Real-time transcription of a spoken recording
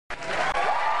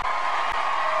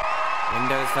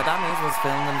Windows for Dummies was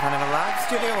filmed in front of a live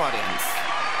studio audience.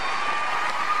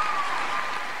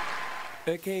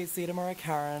 Okay, see you tomorrow,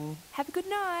 Karen. Have a good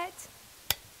night.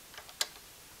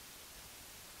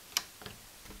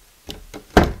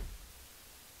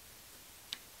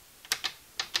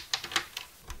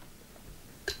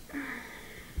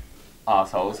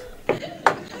 Arseholes.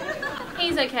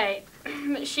 He's okay,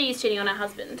 but she's cheating on her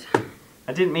husband.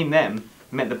 I didn't mean them.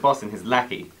 I meant the boss and his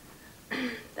lackey.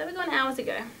 They were gone hours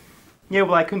ago. Yeah,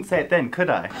 well, I couldn't say it then, could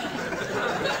I?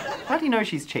 How do you know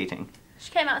she's cheating? She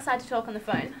came outside to talk on the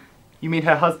phone. You mean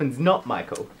her husband's not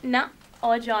Michael? No,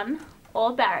 or John,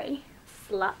 or Barry.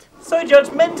 Slut. So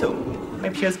judgmental.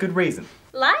 Maybe she has good reason.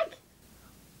 Like?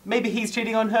 Maybe he's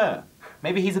cheating on her.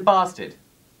 Maybe he's a bastard.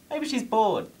 Maybe she's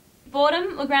bored.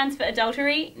 Boredom were grounds for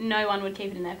adultery. No one would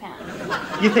keep it in their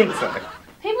pants. You think so?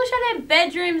 People show their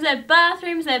bedrooms, their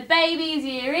bathrooms, their babies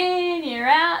year in, year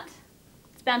out.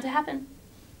 It's bound to happen.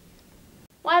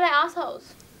 Why are they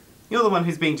assholes? You're the one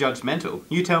who's being judgmental.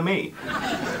 You tell me.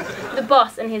 The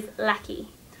boss and his lackey.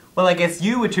 Well, I guess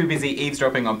you were too busy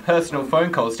eavesdropping on personal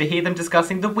phone calls to hear them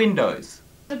discussing the windows.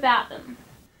 About them.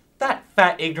 That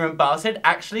fat, ignorant bastard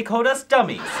actually called us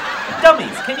dummies.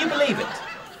 Dummies, can you believe it?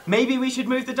 Maybe we should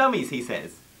move the dummies, he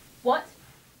says. What?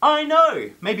 I know!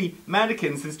 Maybe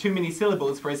mannequins has too many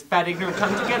syllables for his fat, ignorant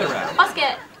tongue to get around.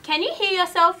 Oscar, can you hear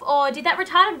yourself, or did that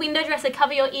retarded window dresser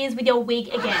cover your ears with your wig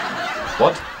again?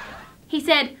 What? He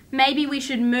said, maybe we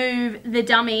should move the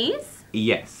dummies.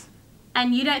 Yes.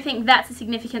 And you don't think that's a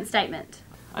significant statement?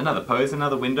 Another pose,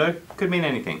 another window. Could mean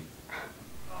anything.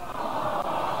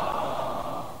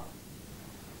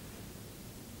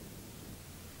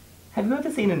 Have you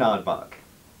ever seen an aardvark?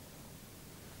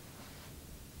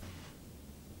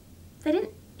 They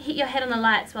didn't hit your head on the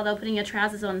lights while they were putting your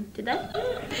trousers on, did they?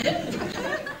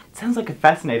 Sounds like a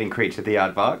fascinating creature, the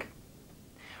aardvark.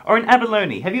 Or an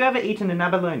abalone. Have you ever eaten an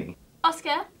abalone?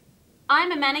 Oscar,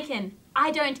 I'm a mannequin.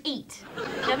 I don't eat.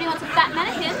 Nobody wants a fat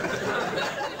mannequin.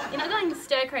 You're not going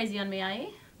stir crazy on me, are you?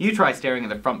 You try staring at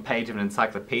the front page of an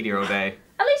encyclopedia all day.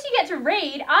 At least you get to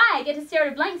read. I get to stare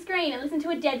at a blank screen and listen to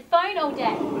a dead phone all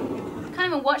day. Can't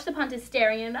even watch the punters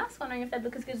staring at us, wondering if they'd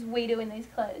look as good as we do in these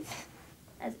clothes.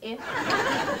 As if.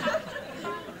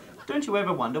 Don't you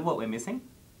ever wonder what we're missing?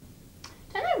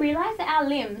 Don't they realise that our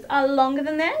limbs are longer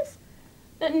than theirs?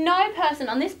 That no person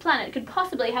on this planet could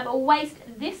possibly have a waist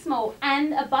this small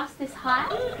and a bust this high?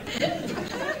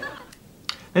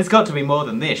 There's got to be more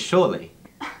than this, surely.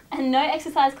 And no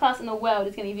exercise class in the world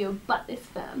is going to give you a butt this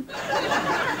firm.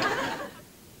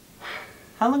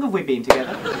 How long have we been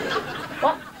together?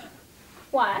 What?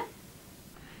 Why?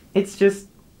 It's just...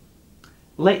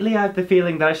 lately I have the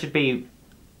feeling that I should be...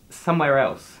 somewhere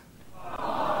else.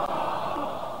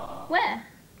 Where?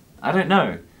 I don't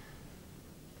know.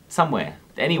 Somewhere.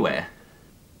 Anywhere.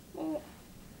 Well,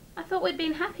 I thought we'd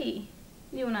been happy,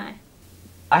 you and I.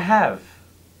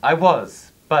 I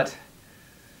was, but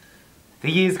the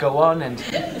years go on and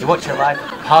you watch your life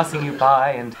passing you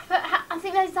by and... But I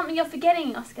think there's something you're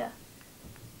forgetting, Oscar.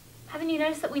 Haven't you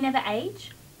noticed that we never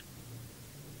age?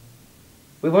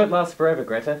 We won't last forever,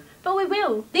 Greta. But we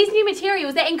will. These new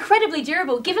materials, they're incredibly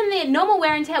durable. Given their normal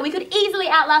wear and tear, we could easily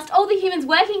outlast all the humans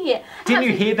working here. Didn't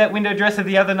you hear that window dresser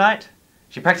the other night?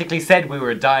 She practically said we were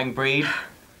a dying breed.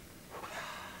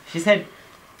 She said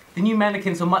the new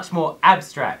mannequins were much more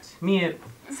abstract, mere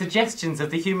suggestions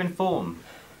of the human form.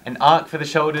 An arc for the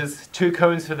shoulders, 2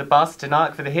 cones for the bust, an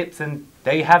arc for the hips, and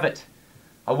there you have it.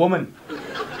 A woman.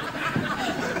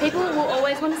 People will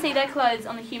always want to see their clothes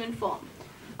on the human form.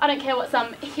 I don't care what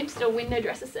some hipster window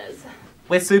dresser says.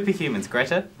 We're superhumans,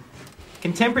 Greta.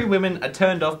 Contemporary women are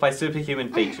turned off by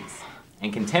superhuman features.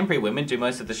 And contemporary women do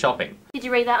most of the shopping. Did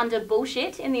you read that under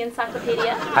bullshit in the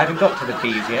encyclopedia? I haven't got to the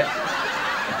B's yet.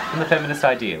 From the feminist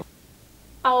ideal.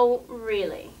 Oh,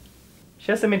 really?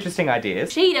 She has some interesting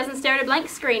ideas. She doesn't stare at a blank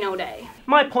screen all day.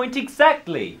 My point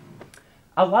exactly!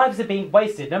 Our lives are being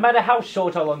wasted, no matter how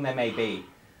short or long they may be.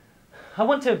 I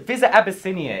want to visit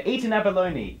Abyssinia, eat an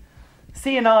abalone,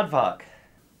 see an aardvark.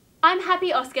 I'm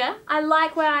happy, Oscar. I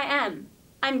like where I am.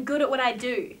 I'm good at what I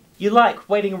do. You like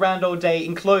waiting around all day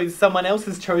in clothes someone else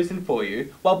has chosen for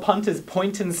you, while punters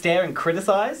point and stare and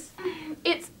criticise?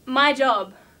 It's my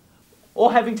job.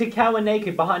 Or having to cower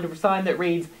naked behind a sign that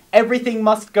reads, "Everything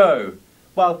must go,"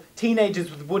 while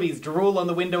teenagers with woodies drool on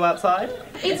the window outside?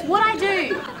 It's what I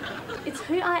do. It's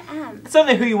who I am. It's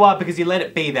only who you are because you let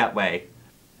it be that way.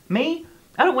 Me?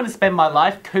 I don't want to spend my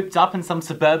life cooped up in some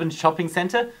suburban shopping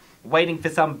centre, waiting for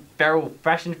some feral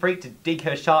fashion freak to dig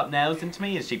her sharp nails into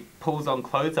me as she pulls on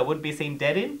clothes I wouldn't be seen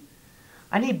dead in.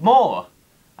 I need more.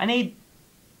 I need...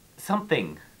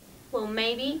 something. Well,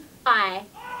 maybe I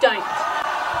don't.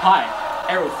 Hi.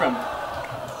 Errol from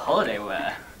Holiday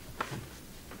Wear.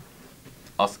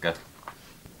 Oscar.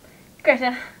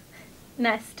 Greta,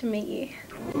 nice to meet you.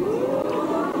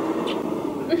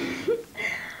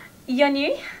 You're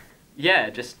new? Yeah,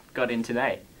 just got in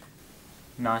today.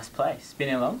 Nice place. Been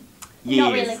here long?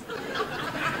 Not really.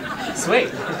 Sweet.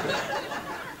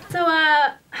 So,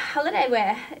 holiday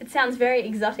wear. It sounds very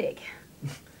exotic.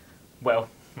 Well,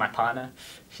 my partner,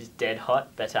 she's dead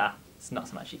hot, but it's not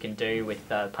so much you can do with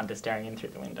the punter staring in through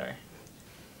the window.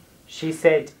 She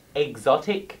said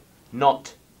exotic,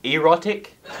 not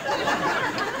erotic.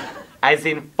 As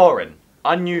in foreign,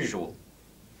 unusual.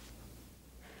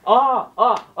 Oh,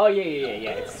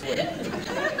 yeah, it's sweet.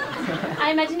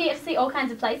 I imagine you get to see all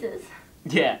kinds of places.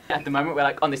 Yeah, at the moment we're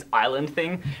like on this island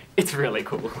thing. It's really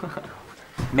cool.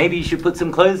 Maybe you should put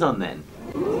some clothes on then.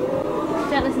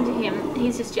 Don't listen to him.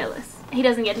 He's just jealous. He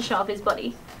doesn't get to show off his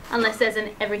body. Unless there's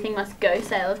an everything must go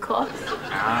sale, of course.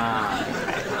 Ah,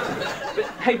 okay. But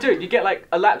hey dude, you get like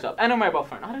a laptop and a mobile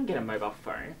phone. I don't get a mobile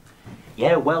phone.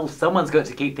 Yeah, well, someone's got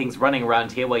to keep things running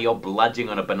around here while you're bludging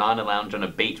on a banana lounge on a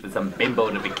beach with some bimbo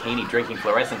in a bikini drinking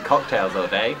fluorescent cocktails all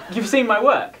day. You've seen my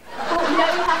work. Well,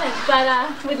 no, we haven't,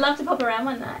 but we'd love to pop around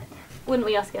one night. Wouldn't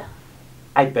we, Oscar?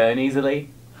 I burn easily.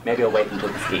 Maybe I'll wait until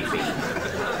the ski season.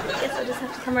 Guess I'll just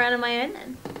have to come around on my own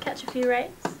and catch a few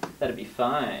rays. That'd be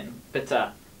fine. But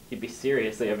you'd be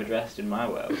seriously overdressed in my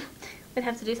world. We'd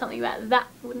have to do something about that,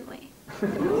 wouldn't we?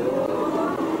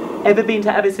 Ever been to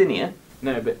Abyssinia?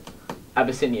 No, but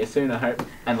Abyssinia soon, I hope.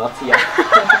 And lots of yeah.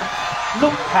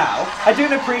 Look, pal, I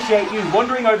don't appreciate you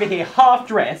wandering over here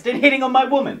half-dressed and hitting on my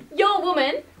woman. Your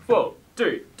woman? Whoa,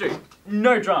 dude,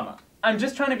 no drama. I'm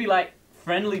just trying to be like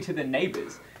friendly to the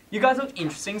neighbours. You guys look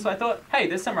interesting, so I thought, hey,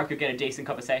 this summer I could get a decent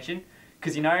conversation.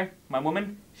 Because you know, my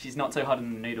woman, she's not so hot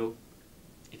in the noodle,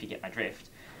 if you get my drift.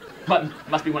 But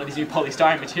must be one of these new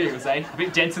polystyrene materials, eh? A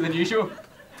bit denser than usual.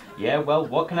 Yeah, well,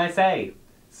 what can I say?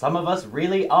 Some of us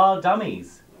really are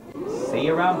dummies. See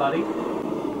you around, buddy.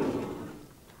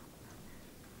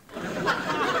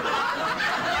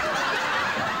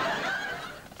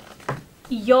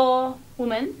 Your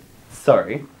woman?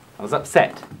 Sorry, I was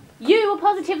upset. You were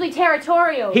positively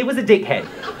territorial. He was a dickhead.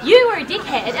 You were a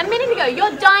dickhead. A minute ago,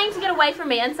 you're dying to get away from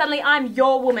me, and suddenly I'm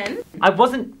your woman. I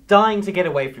wasn't dying to get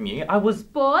away from you. I was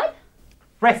Bored?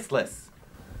 restless.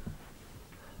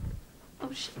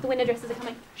 Oh shit, the window dressers are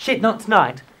coming. Shit, not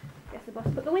tonight. Guess the boss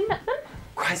put the wind up them.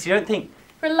 Christ, you don't think...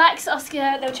 Relax,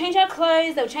 Oscar. They'll change our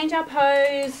clothes, they'll change our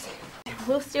pose.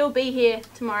 We'll still be here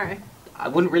tomorrow. I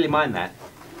wouldn't really mind that.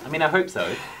 I mean, I hope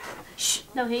so. Shh,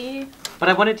 they'll hear you. But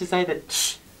I wanted to say that...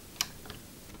 Shh.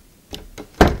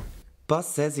 Boss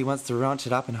says he wants to raunch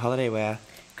it up in holiday wear.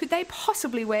 Could they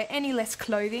possibly wear any less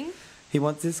clothing? He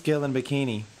wants this girl in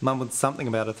bikini, mumbled something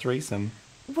about a threesome.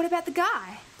 What about the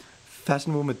guy?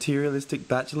 Fashionable materialistic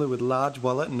bachelor with large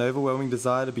wallet and overwhelming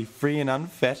desire to be free and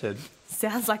unfettered.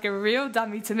 Sounds like a real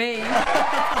dummy to me.